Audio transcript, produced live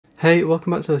Hey,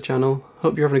 welcome back to the channel.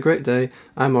 Hope you're having a great day.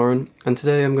 I'm Oren, and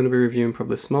today I'm going to be reviewing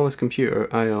probably the smallest computer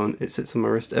I own. It sits on my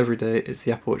wrist every day. It's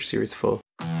the Apple Watch Series 4.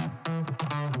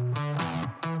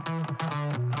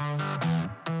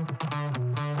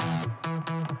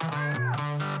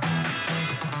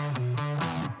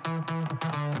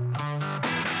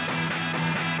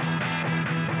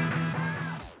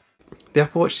 The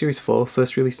Apple Watch Series 4,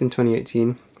 first released in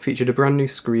 2018, featured a brand new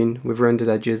screen with rounded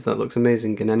edges that looks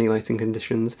amazing in any lighting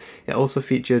conditions. It also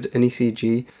featured an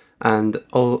ECG and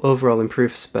overall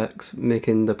improved specs,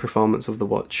 making the performance of the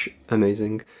watch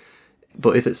amazing.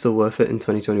 But is it still worth it in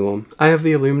 2021? I have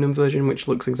the aluminum version, which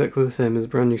looks exactly the same as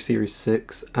brand new Series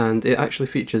 6, and it actually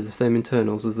features the same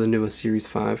internals as the newer Series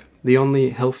 5. The only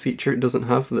health feature it doesn't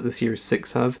have that the Series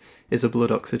 6 have is a blood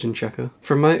oxygen checker.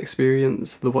 From my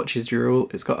experience, the watch is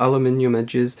durable. It's got aluminium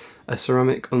edges, a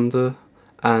ceramic under,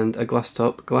 and a glass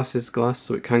top. Glass is glass,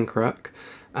 so it can crack,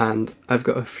 and I've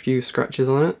got a few scratches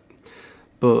on it,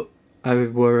 but I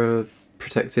wore a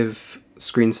protective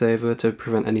screensaver to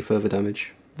prevent any further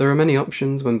damage. There are many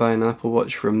options when buying an Apple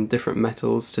Watch, from different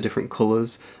metals to different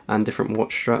colours and different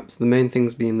watch straps, the main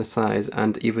things being the size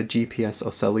and either GPS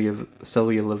or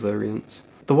cellular variants.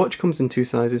 The watch comes in two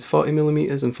sizes,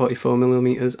 40mm and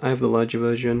 44mm. I have the larger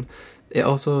version. It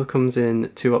also comes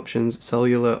in two options,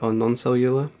 cellular or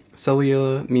non-cellular.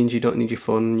 Cellular means you don't need your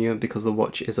phone on you because the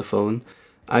watch is a phone.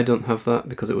 I don't have that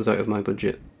because it was out of my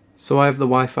budget. So I have the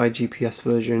Wi-Fi GPS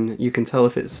version. You can tell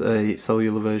if it's a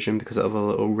cellular version because it has a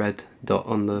little red dot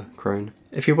on the crown.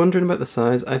 If you're wondering about the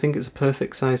size, I think it's a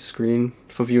perfect size screen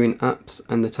for viewing apps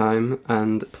and the time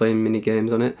and playing mini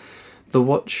games on it. The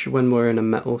watch, when wearing a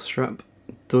metal strap,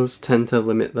 does tend to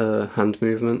limit the hand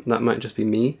movement. That might just be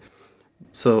me.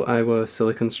 So I wear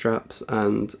silicone straps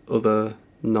and other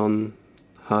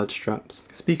non-hard straps.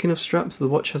 Speaking of straps, the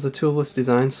watch has a toolless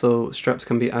design, so straps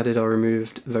can be added or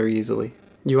removed very easily.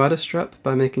 You add a strap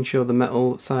by making sure the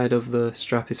metal side of the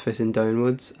strap is facing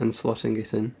downwards and slotting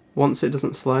it in. Once it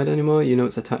doesn't slide anymore, you know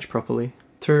it's attached properly.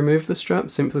 To remove the strap,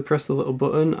 simply press the little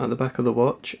button at the back of the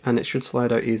watch and it should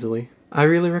slide out easily. I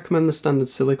really recommend the standard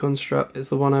silicone strap. It's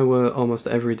the one I wear almost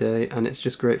every day and it's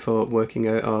just great for working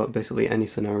out or basically any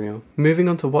scenario. Moving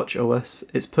on to Watch OS,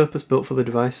 it's purpose built for the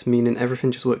device, meaning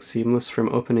everything just works seamless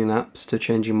from opening apps to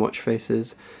changing watch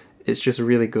faces. It's just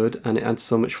really good and it adds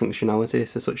so much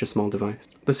functionality to such a small device.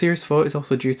 The Series 4 is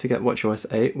also due to get Watch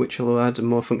OS8, which will add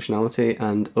more functionality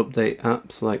and update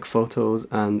apps like photos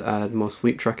and add more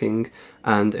sleep tracking,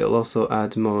 and it will also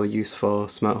add more use for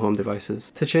smart home devices.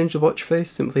 To change the watch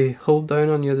face, simply hold down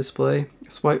on your display,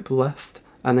 swipe left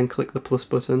and then click the plus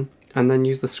button, and then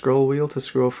use the scroll wheel to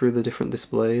scroll through the different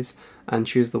displays and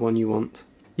choose the one you want.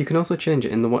 You can also change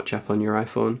it in the watch app on your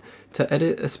iPhone. To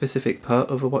edit a specific part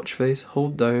of a watch face,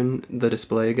 hold down the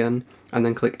display again and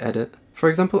then click edit. For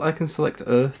example, I can select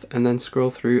Earth and then scroll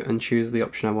through and choose the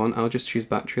option I want. I'll just choose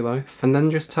battery life and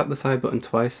then just tap the side button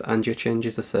twice and your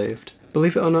changes are saved.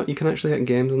 Believe it or not, you can actually get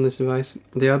games on this device.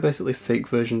 They are basically fake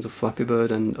versions of Flappy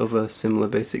Bird and other similar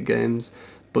basic games,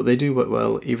 but they do work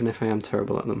well even if I am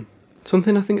terrible at them.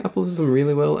 Something I think Apple does them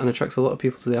really well and attracts a lot of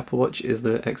people to the Apple Watch is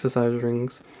the exercise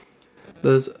rings.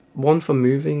 There's one for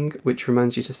moving, which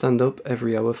reminds you to stand up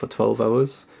every hour for 12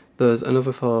 hours. There's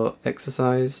another for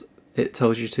exercise. It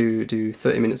tells you to do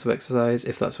 30 minutes of exercise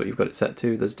if that's what you've got it set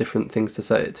to. There's different things to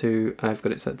set it to. I've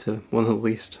got it set to one at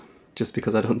least, just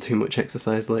because I don't do much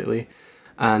exercise lately.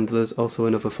 And there's also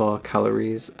another for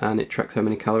calories, and it tracks how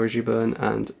many calories you burn,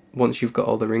 and once you've got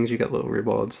all the rings you get little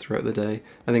rewards throughout the day.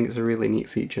 I think it's a really neat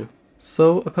feature.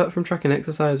 So, apart from tracking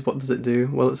exercise, what does it do?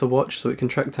 Well, it's a watch, so it can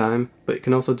track time, but it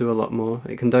can also do a lot more.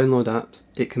 It can download apps,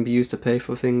 it can be used to pay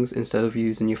for things instead of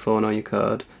using your phone or your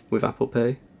card with Apple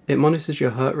Pay. It monitors your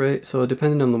heart rate, so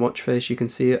depending on the watch face you can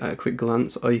see it at a quick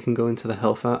glance, or you can go into the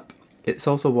health app. It's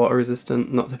also water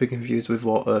resistant, not to be confused with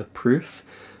waterproof,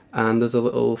 and there's a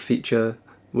little feature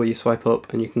where you swipe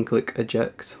up and you can click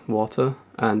eject water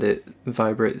and it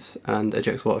vibrates and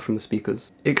ejects water from the speakers.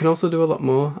 It can also do a lot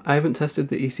more. I haven't tested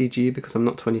the ECG because I'm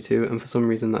not 22 and for some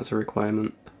reason that's a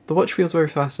requirement. The watch feels very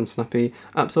fast and snappy,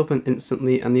 apps open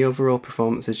instantly, and the overall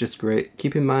performance is just great.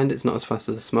 Keep in mind it's not as fast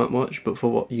as a smartwatch, but for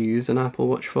what you use an Apple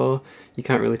Watch for, you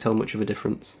can't really tell much of a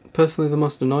difference. Personally, the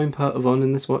most annoying part of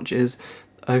owning this watch is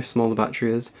how small the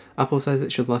battery is. Apple says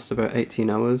it should last about 18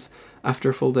 hours. After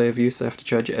a full day of use I have to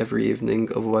charge it every evening,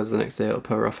 otherwise the next day it'll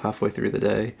power off halfway through the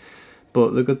day.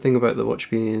 But the good thing about the watch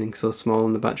being so small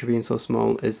and the battery being so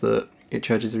small is that it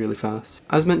charges really fast.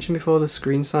 As mentioned before, the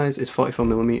screen size is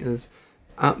 44mm.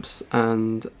 Apps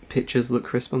and pictures look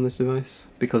crisp on this device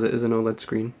because it is an OLED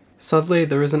screen. Sadly,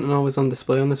 there isn't an always on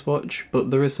display on this watch, but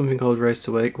there is something called raise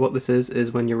to wake. What this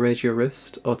is when you raise your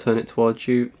wrist or turn it towards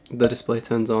you, the display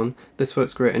turns on. This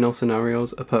works great in all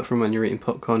scenarios, apart from when you're eating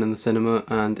popcorn in the cinema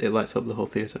and it lights up the whole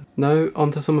theatre. Now,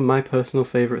 on to some of my personal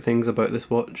favourite things about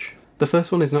this watch. The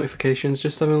first one is notifications.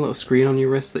 Just having a little screen on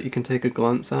your wrist that you can take a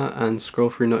glance at and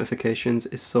scroll through notifications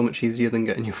is so much easier than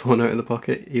getting your phone out of the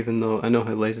pocket, even though I know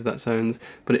how lazy that sounds,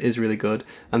 but it is really good.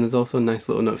 And there's also nice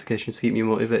little notifications to keep you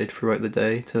motivated throughout the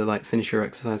day to like finish your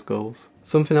exercise goals.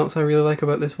 Something else I really like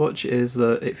about this watch is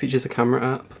that it features a camera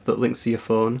app that links to your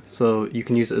phone, so you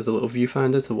can use it as a little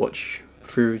viewfinder to watch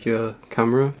through your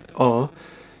camera, or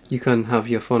you can have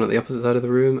your phone at the opposite side of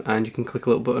the room and you can click a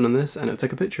little button on this and it'll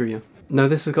take a picture of you. Now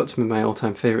this has got to be my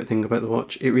all-time favourite thing about the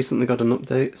watch. It recently got an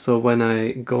update, so when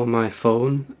I go on my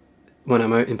phone, when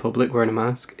I'm out in public wearing a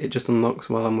mask, it just unlocks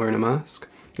while I'm wearing a mask.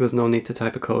 There's no need to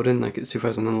type a code in like it's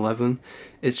 2011.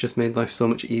 It's just made life so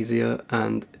much easier,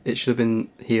 and it should have been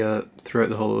here throughout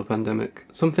the whole of the pandemic.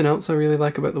 Something else I really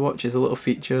like about the watch is a little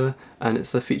feature, and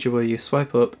it's a feature where you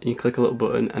swipe up and you click a little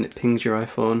button and it pings your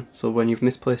iPhone. So when you've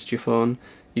misplaced your phone,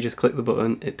 you just click the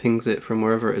button, it pings it from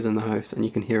wherever it is in the house and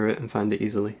you can hear it and find it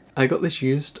easily. I got this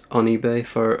used on eBay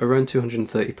for around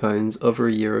 £230 over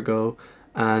a year ago,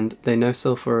 and they now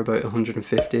sell for about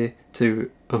 £150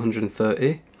 to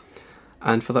 £130,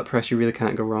 and for that price you really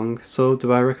can't go wrong. So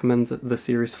do I recommend the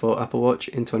Series 4 Apple Watch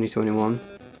in 2021?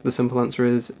 The simple answer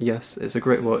is yes, it's a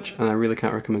great watch and I really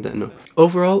can't recommend it enough.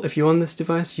 Overall, if you own this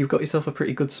device, you've got yourself a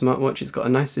pretty good smartwatch. It's got a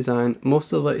nice design,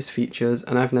 most of the latest features,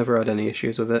 and I've never had any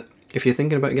issues with it. If you're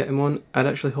thinking about getting one, I'd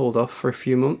actually hold off for a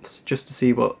few months just to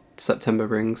see what September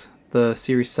brings. The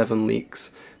Series 7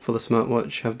 leaks for the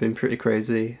smartwatch have been pretty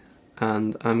crazy,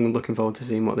 and I'm looking forward to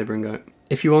seeing what they bring out.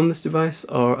 If you own this device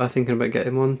or are thinking about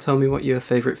getting one, tell me what your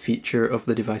favourite feature of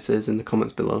the device is in the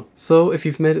comments below. So if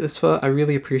you've made it this far, I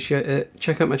really appreciate it.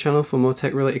 Check out my channel for more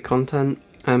tech related content,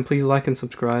 and please like and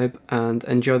subscribe, and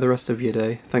enjoy the rest of your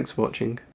day. Thanks for watching.